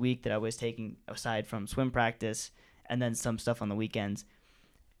 hours a week that I was taking aside from swim practice, and then some stuff on the weekends.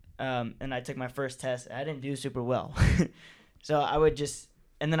 And I took my first test. I didn't do super well. So I would just,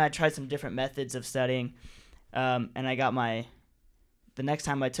 and then I tried some different methods of studying, and I got the next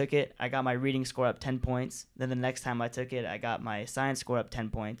time I took it, I got my reading score up 10 points. Then the next time I took it, I got my science score up 10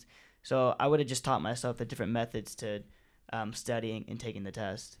 points. So I would have just taught myself the different methods to studying and taking the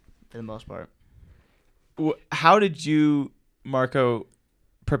test for the most part. How did you, Marco,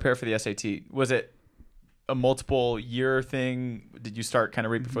 prepare for the SAT? Was it a multiple year thing? Did you start kind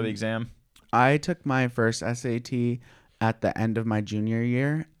of right before the exam? I took my first SAT at the end of my junior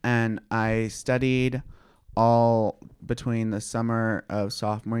year, and I studied all between the summer of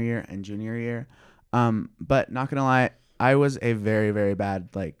sophomore year and junior year. But not gonna lie, I was a very, very bad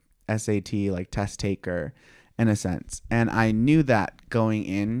SAT test taker in a sense, and I knew that going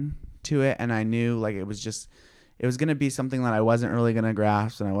into it, and I knew it was gonna be something that I wasn't really gonna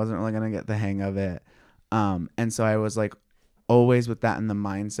grasp, and I wasn't really gonna get the hang of it. And so I was always with that in the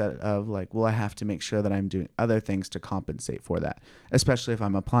mindset of well, I have to make sure that I'm doing other things to compensate for that, especially if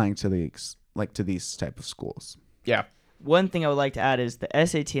I'm applying to these type of schools. Yeah. One thing I would like to add is the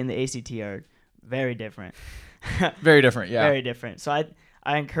SAT and the ACT are very different. Very different, yeah. Very different. So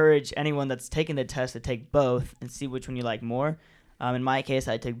I encourage anyone that's taking the test to take both and see which one you like more. In my case,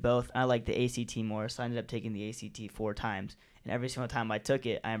 I took both. I liked the ACT more, so I ended up taking the ACT 4 times. And every single time I took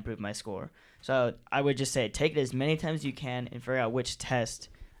it, I improved my score. So I would just say take it as many times as you can and figure out which test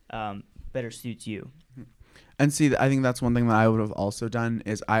better suits you. And see, I think that's one thing that I would have also done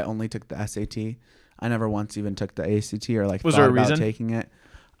is I only took the SAT. I never once even took the ACT or Was thought there a about reason? taking it.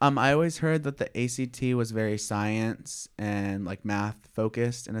 I always heard that the ACT was very science and math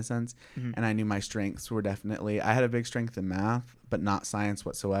focused in a sense. Mm-hmm. And I knew my strengths were I had a big strength in math, but not science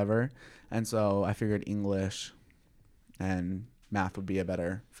whatsoever. And so I figured English and math would be a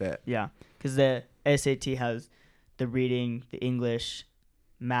better fit. Yeah, because the SAT has the reading, the English,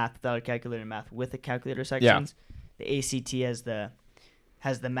 math without a calculator, math with a calculator sections. Yeah. The ACT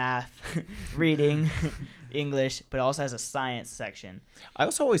has the math, reading, English, but it also has a science section. I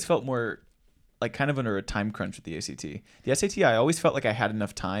also always felt more kind of under a time crunch with the ACT. The SAT, I always felt like I had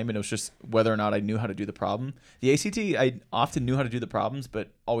enough time, and it was just whether or not I knew how to do the problem. The ACT, I often knew how to do the problems,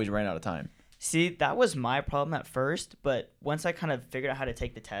 but always ran out of time. See, that was my problem at first, but once I kind of figured out how to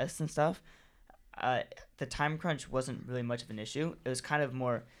take the tests and stuff, the time crunch wasn't really much of an issue. It was kind of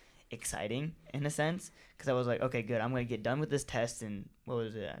more exciting in a sense, because I was like, okay, good, I'm going to get done with this test in,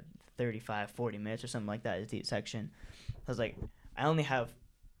 35, 40 minutes or something like that is the section. I was like, I only have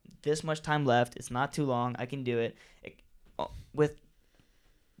this much time left. It's not too long. I can do it. With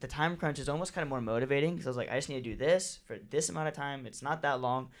the time crunch, is almost kind of more motivating, because I was like, I just need to do this for this amount of time. It's not that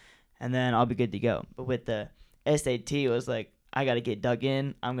long, and then I'll be good to go. But with the SAT, it was like, I got to get dug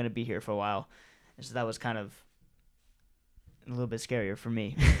in. I'm going to be here for a while. And so that was kind of a little bit scarier for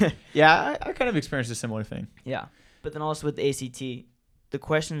me. Yeah, I kind of experienced a similar thing. Yeah. But then also with the ACT, the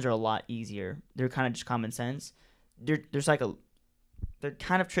questions are a lot easier. They're kind of just common sense. They're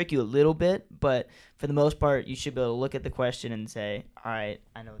kind of trick you a little bit, but for the most part, you should be able to look at the question and say, all right,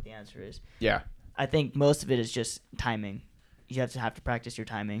 I know what the answer is. Yeah. I think most of it is just timing. You have to practice your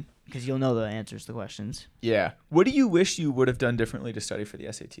timing, because you'll know the answers to the questions. Yeah. What do you wish you would have done differently to study for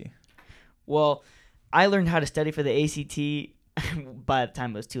the SAT? Well, I learned how to study for the ACT by the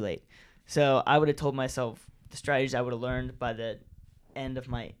time it was too late. So I would have told myself the strategies I would have learned by the end of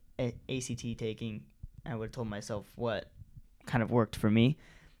my ACT taking. I would have told myself what kind of worked for me.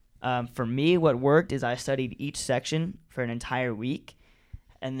 For me, what worked is I studied each section for an entire week,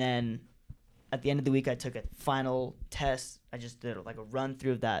 and then at the end of the week, I took a final test. I just did a run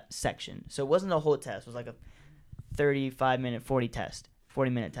through of that section. So it wasn't a whole test. It was a 35-minute,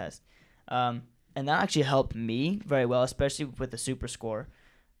 40-minute test. And that actually helped me very well, especially with the super score.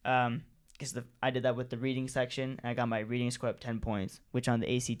 Because I did that with the reading section, and I got my reading score up 10 points, which on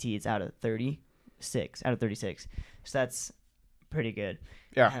the ACT it's out of 36. So that's pretty good.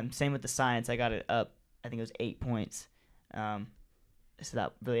 Yeah. Same with the science. I got it up, I think it was 8 points. So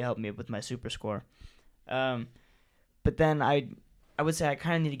that really helped me with my super score. But then I would say I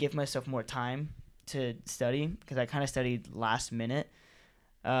kind of need to give myself more time to study because I kind of studied last minute.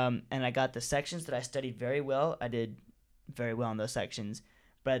 And I got the sections that I studied very well. I did very well in those sections,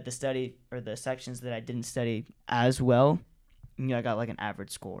 but the sections that I didn't study as well, I got like an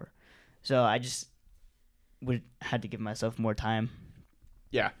average score. So I just had to give myself more time.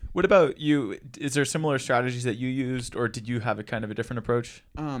 Yeah. What about you? Is there similar strategies that you used, or did you have a kind of a different approach?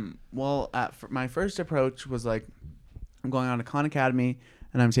 Well, my first approach was like, I'm going on to Khan Academy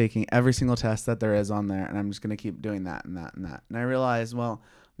and I'm taking every single test that there is on there, and I'm just going to keep doing that and that and that. And I realized, well,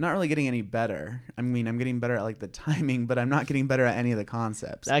 I'm not really getting any better. I mean, I'm getting better at like the timing, but I'm not getting better at any of the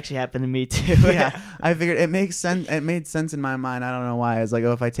concepts. That actually happened to me too. Yeah, I figured it makes sense. It made sense in my mind. I don't know why. It's like,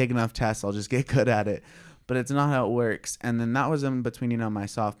 oh, if I take enough tests, I'll just get good at it. But it's not how it works. And then that was in between, my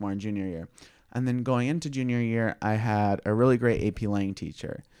sophomore and junior year. And then going into junior year, I had a really great AP Lang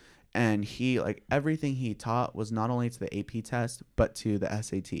teacher. And he, like, everything he taught was not only to the AP test, but to the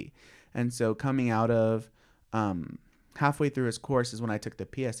SAT. And so coming out of halfway through his course is when I took the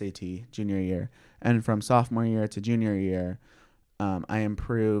PSAT junior year. And from sophomore year to junior year, I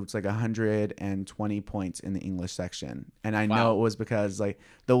improved like 120 points in the English section. And I know it was because like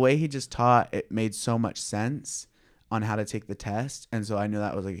the way he just taught, it made so much sense on how to take the test. And so I knew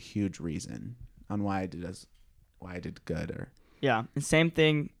that was like a huge reason on why I did good. Or yeah. And same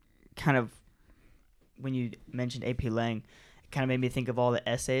thing kind of when you mentioned AP Lang, it kind of made me think of all the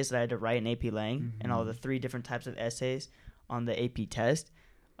essays that I had to write in AP Lang and all the 3 different types of essays on the AP test.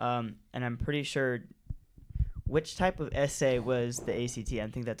 And I'm pretty sure which type of essay was the ACT? I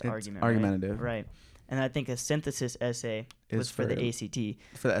think that's argumentative. Right. And I think a synthesis essay was for the ACT.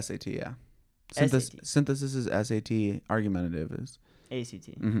 For the SAT, yeah. SAT. Synthesis is SAT. Argumentative is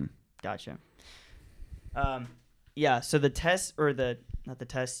ACT. Mm-hmm. Gotcha. Yeah. So the test, or the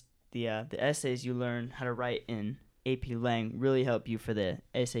essays you learn how to write in AP Lang really help you for the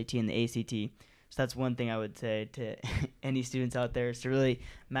SAT and the ACT. So that's one thing I would say to any students out there, is to really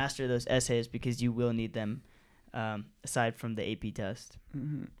master those essays because you will need them. Aside from the AP test.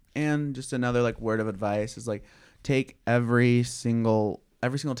 Mm-hmm. And just another like word of advice is like, take every single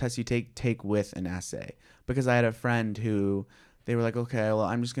test you take with an essay. Because I had a friend who, they were like, okay, well,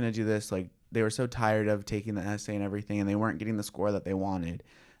 I'm just gonna do this. Like, they were so tired of taking the essay and everything, and they weren't getting the score that they wanted.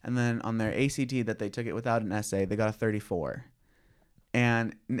 And then on their ACT that they took it without an essay, they got a 34.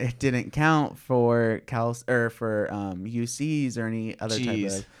 And it didn't count for UCs or any other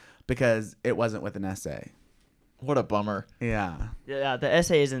type of, because it wasn't with an essay. What a bummer. Yeah. Yeah, the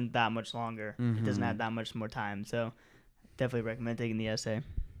essay isn't that much longer. Mm-hmm. It doesn't have that much more time. So definitely recommend taking the essay.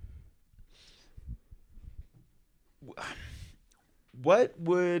 What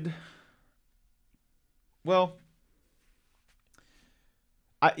would... Well...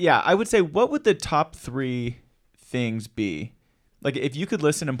 I would say, what would the top 3 things be? Like, if you could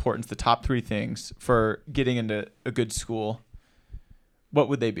list in importance the top 3 things for getting into a good school, what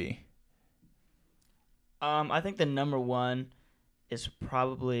would they be? I think the number 1 is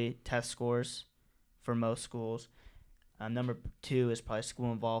probably test scores for most schools. Number 2 is probably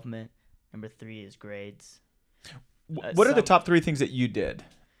school involvement. Number 3 is grades. What are the top 3 things that you did?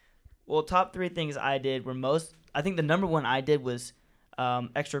 Well, top 3 things I did were I think the number 1 I did was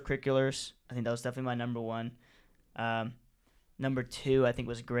extracurriculars. I think that was definitely my number 1. Number 2, I think,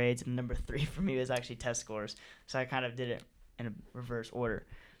 was grades. And number 3 for me was actually test scores. So I kind of did it in a reverse order.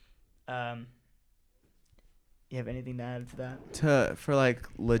 You have anything to add to that? For like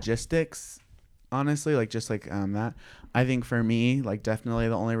logistics, honestly, like just like that, I think for me, like definitely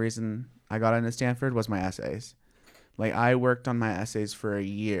the only reason I got into Stanford was my essays. Like I worked on my essays for a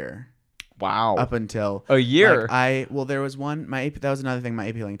year. Wow. Up until a year. Like there was one, that was another thing my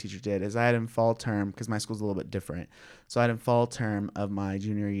AP Lang teacher did, is I had him fall term, because my school's a little bit different. So I had him fall term of my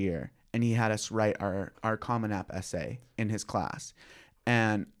junior year, and he had us write our Common App essay in his class.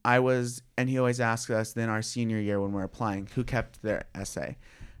 And he always asked us then our senior year when we're applying, who kept their essay.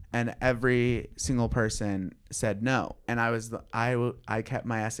 And every single person said no. And I kept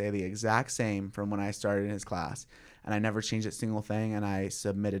my essay the exact same from when I started in his class. And I never changed a single thing. And I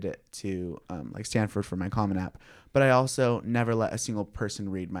submitted it to like Stanford for my Common App. But I also never let a single person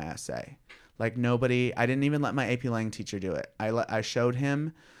read my essay. Like nobody, I didn't even let my AP Lang teacher do it. I showed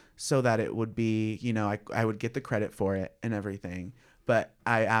him so that it would be, I would get the credit for it and everything. But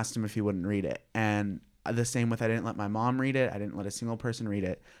I asked him if he wouldn't read it. And the same with, I didn't let my mom read it. I didn't let a single person read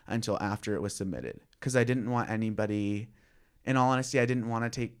it until after it was submitted. Because I didn't want anybody, in all honesty, I didn't want to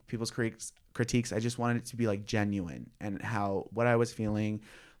take people's critiques. I just wanted it to be like genuine, and what I was feeling.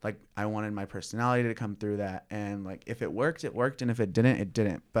 Like I wanted my personality to come through that. And like if it worked, it worked. And if it didn't, it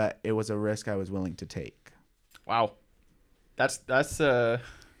didn't. But it was a risk I was willing to take. Wow. That's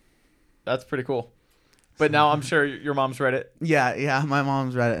That's pretty cool. But now I'm sure your mom's read it. Yeah, my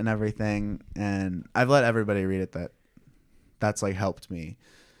mom's read it and everything, and I've let everybody read it that's like helped me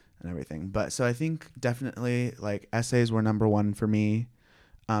and everything. But so I think definitely like essays were number one for me,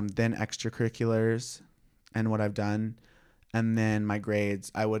 then extracurriculars and what I've done, and then my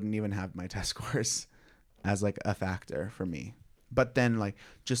grades. I wouldn't even have my test scores as like a factor for me. But then like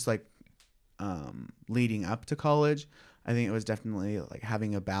just like leading up to college, I think it was definitely like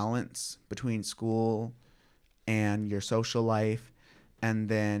having a balance between school and your social life, and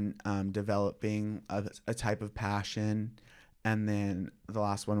then developing a type of passion. And then the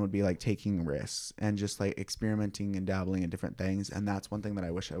last one would be like taking risks and just like experimenting and dabbling in different things. And that's one thing that I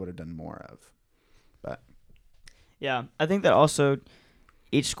wish I would have done more of. But Yeah, I think that also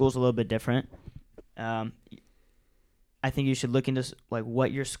each school's a little bit different. I think you should look into like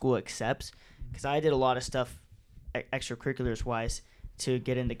what your school accepts, because I did a lot of stuff extracurriculars wise to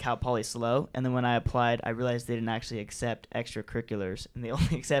get into Cal Poly SLO, and then when I applied, I realized they didn't actually accept extracurriculars, and they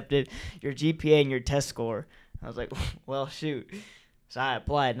only accepted your GPA and your test score. I was like, well, shoot. So I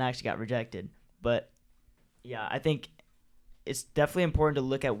applied and I actually got rejected. But yeah, I think it's definitely important to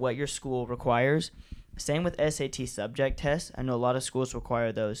look at what your school requires. Same with SAT subject tests. I know a lot of schools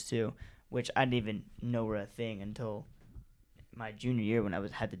require those too, which I didn't even know were a thing until my junior year when I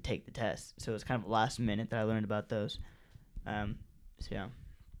had to take the test. So it was kind of last minute that I learned about those. So yeah.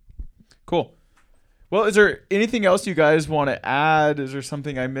 Cool. Well, is there anything else you guys want to add? Is there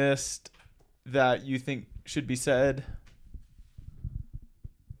something I missed that you think should be said?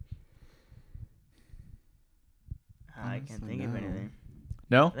 I can't think of anything.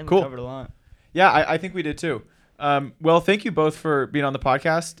 No? I think Cool. we covered a lot. Yeah, I think we did too. Well, thank you both for being on the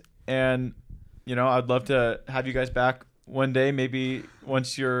podcast. And, I'd love to have you guys back one day. Maybe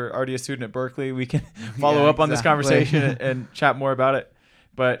once you're already a student at Berkeley, we can follow up on this conversation and chat more about it.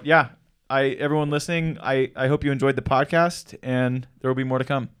 But yeah, everyone listening, I hope you enjoyed the podcast, and there will be more to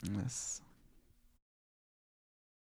come. Yes.